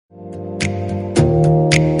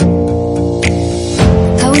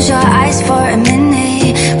your eyes for a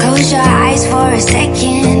minute, close your eyes for a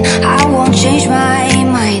second. I won't change my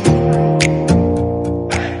mind.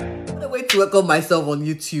 What a way to welcome myself on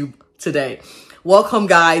YouTube today. Welcome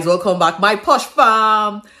guys, welcome back, my Posh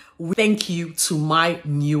fam. Thank you to my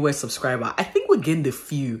newest subscriber. I think we gained a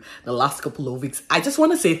few the last couple of weeks. I just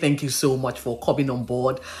want to say thank you so much for coming on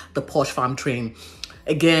board the Posh fam train.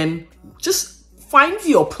 Again, just find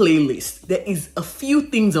your playlist. There is a few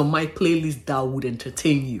things on my playlist that would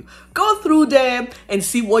entertain you. Go through them and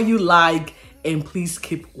see what you like, and please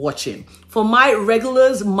keep watching. For my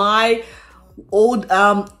regulars, my old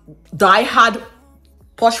die-hard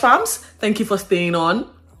Posh fams, thank you for staying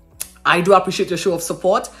on. I do appreciate your show of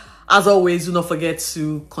support. As always, do not forget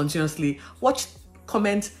to continuously watch,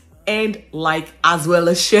 comment, and like, as well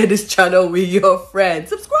as share this channel with your friends.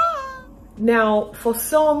 Subscribe! Now, for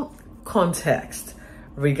some context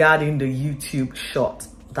regarding the YouTube short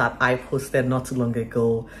that I posted not too long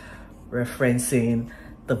ago, referencing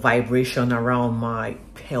the vibration around my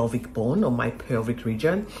pelvic bone or my pelvic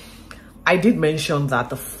region, I did mention that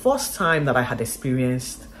the first time that I had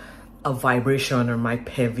experienced a vibration on my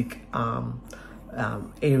pelvic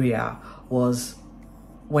area was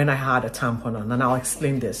when I had a tampon on, and I'll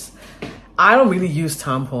explain this. I don't really use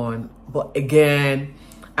tampon, but again,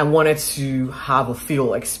 I wanted to have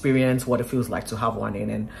a experience what it feels like to have one in.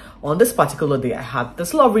 And on this particular day, I had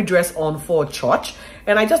this lovely dress on for church,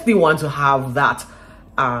 and I just didn't want to have that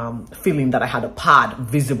feeling that I had a pad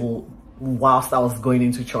visible whilst I was going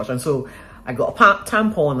into church. And so I got a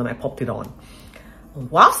tampon and I popped it on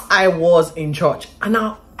whilst I was in church. And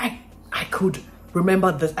now I could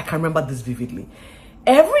remember this. I can remember this vividly.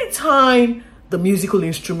 Every time the musical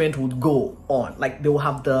instrument would go on, like they will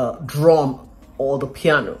have the drum or the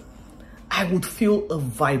piano, I would feel a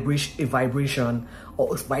vibration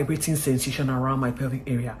or a vibrating sensation around my pelvic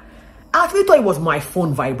area. I actually thought it was my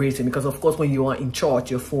phone vibrating, because of course when you are in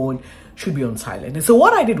church, your phone should be on silent. And so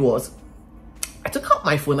what I did was I took out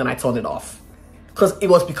my phone and I turned it off, because it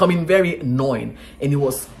was becoming very annoying and it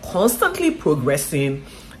was constantly progressing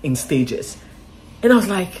in stages. And I was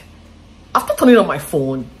like, after turning on my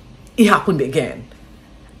phone, it happened again.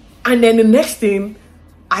 And then the next thing,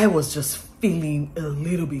 I was just feeling a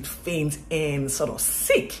little bit faint and sort of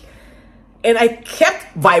sick. And I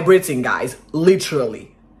kept vibrating, guys,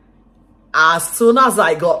 literally. As soon as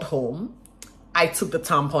I got home, I took the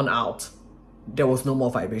tampon out. There was no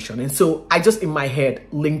more vibration. And so I just in my head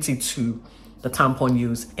linked it to the tampon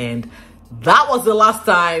use, and that was the last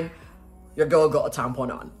time your girl got a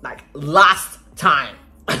tampon on. Like, last time.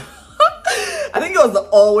 I think it was the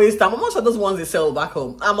always time. I'm not sure those ones they sell back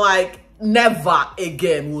home. I'm like, never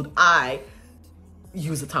again would I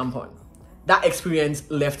use a tampon. That experience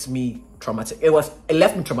left me traumatic. It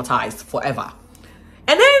left me traumatized forever.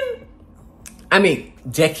 And then, I mean,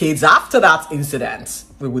 decades after that incident,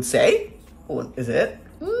 we would say, or is it?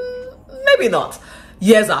 Maybe not.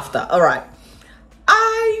 Years after, all right.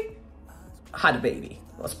 I had a baby.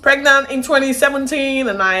 I was pregnant in 2017,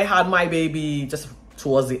 and I had my baby just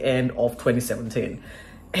towards the end of 2017.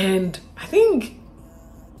 And I think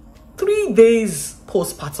 3 days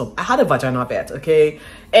postpartum, I had a vaginal birth, okay?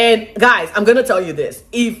 And guys, I'm gonna tell you this.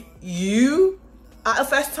 If you are a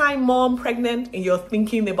first-time mom pregnant and you're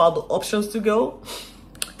thinking about the options to go,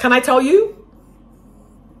 can I tell you?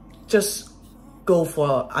 Just go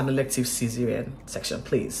for an elective cesarean section,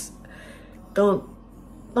 please. Don't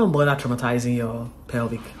bother traumatizing your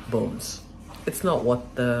pelvic bones. It's not worth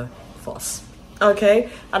the fuss. Okay,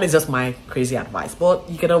 that is just my crazy advice, but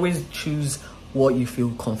you can always choose what you feel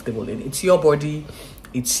comfortable in. It's your body,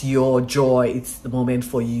 it's your joy, it's the moment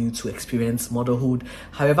for you to experience motherhood.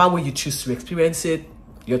 However way you choose to experience it,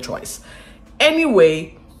 your choice.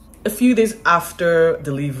 Anyway, a few days after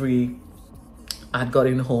delivery, I had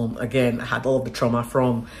gotten home. Again, I had all of the trauma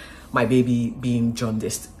from my baby being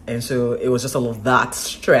jaundiced, and so it was just all of that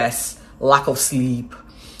stress, lack of sleep.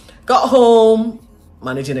 Got home,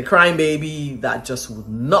 managing a crying baby that just would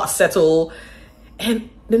not settle. And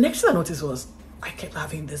the next thing I noticed was I kept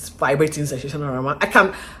having this vibrating sensation around my, I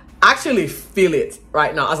can actually feel it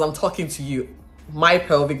right now as I'm talking to you. My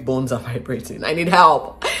pelvic bones are vibrating. I need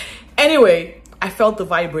help. Anyway, I felt the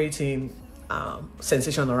vibrating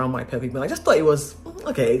sensation around my pelvic bone. I just thought it was,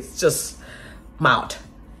 okay, it's just mild.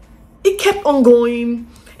 It kept on going.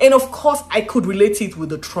 And of course, I could relate it with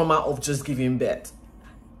the trauma of just giving birth.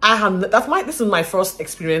 This is my first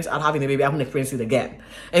experience at having a baby. I haven't experienced it again.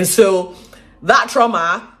 And so that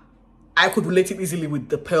trauma, I could relate it easily with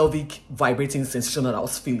the pelvic vibrating sensation that I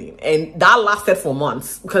was feeling. And that lasted for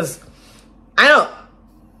months, because I know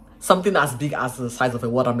something as big as the size of a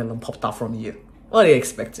watermelon popped out from you. What are you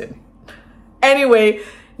expecting? Anyway,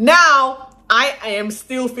 Now, I am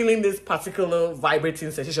still feeling this particular vibrating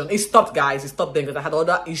sensation. It stopped, guys. It stopped then because I had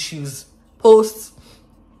other issues post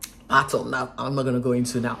pattern that I'm not going to go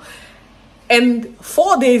into now. And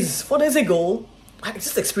 4 days ago, I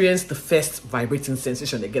just experienced the first vibrating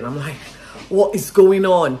sensation again. I'm like, what is going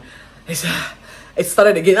on? It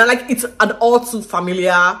started again. And like, it's an all too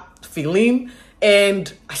familiar feeling.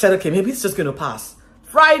 And I said, okay, maybe it's just going to pass.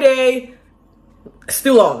 Friday,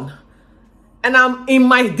 still on. And I'm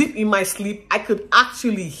deep in my sleep. I could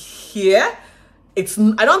actually hear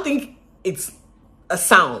I don't think it's a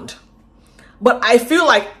sound, but I feel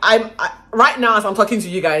like right now as I'm talking to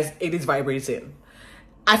you guys, it is vibrating.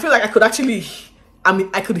 I feel like I could actually,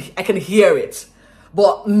 I can hear it,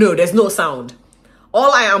 but no, there's no sound.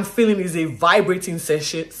 All I am feeling is a vibrating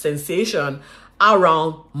sensation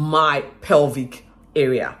around my pelvic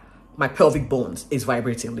area. My pelvic bones is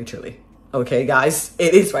vibrating, literally. Okay, guys,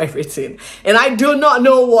 it is vibrating. And I do not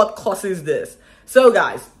know what causes this. So,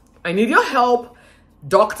 guys, I need your help.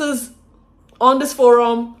 Doctors on this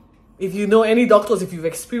forum, if you know any doctors, if you've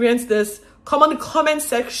experienced this, come on the comment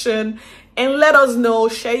section and let us know.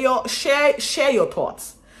 Share your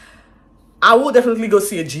thoughts. I will definitely go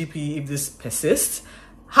see a GP if this persists.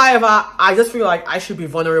 However, I just feel like I should be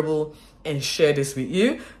vulnerable and share this with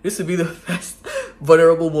you. This will be the first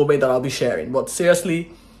vulnerable moment that I'll be sharing. But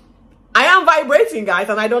seriously, I am vibrating, guys,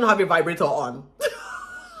 and I don't have a vibrator on.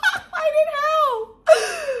 I need help.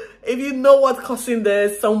 If you know what's causing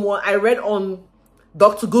this, I read on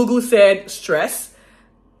Dr. Google said stress.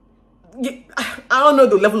 I don't know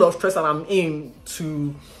the level of stress that I'm in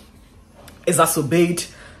to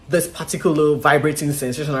exacerbate this particular vibrating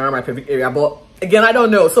sensation around my pelvic area. But again, I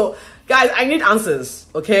don't know. So, guys, I need answers,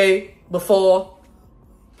 okay, before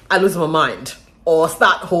I lose my mind or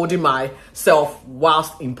start holding myself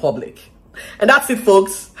whilst in public. And that's it,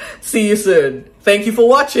 folks. See you soon. Thank you for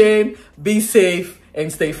watching. Be safe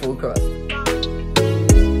and stay focused.